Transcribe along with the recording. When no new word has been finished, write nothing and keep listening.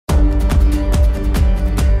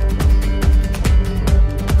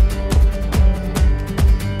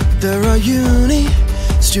our uni,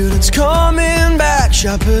 students coming back,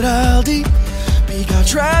 Sheppard Aldi. We got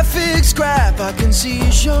traffic scrap, I can see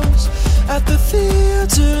shows at the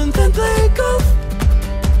theatre and then play golf.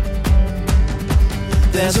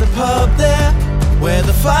 There's a pub there where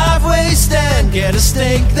the five-way stand, get a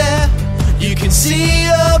steak there. You can see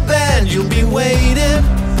a band, you'll be waiting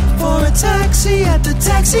for a taxi at the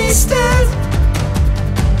taxi stand.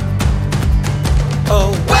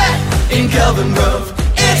 Oh, where in Kelvin Grove?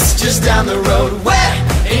 It's just down the road. Where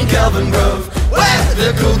in Kelvin Grove? Where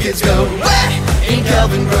the cool kids go. Where in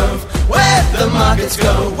Kelvin Grove? Where the markets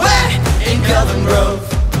go. Where in Kelvin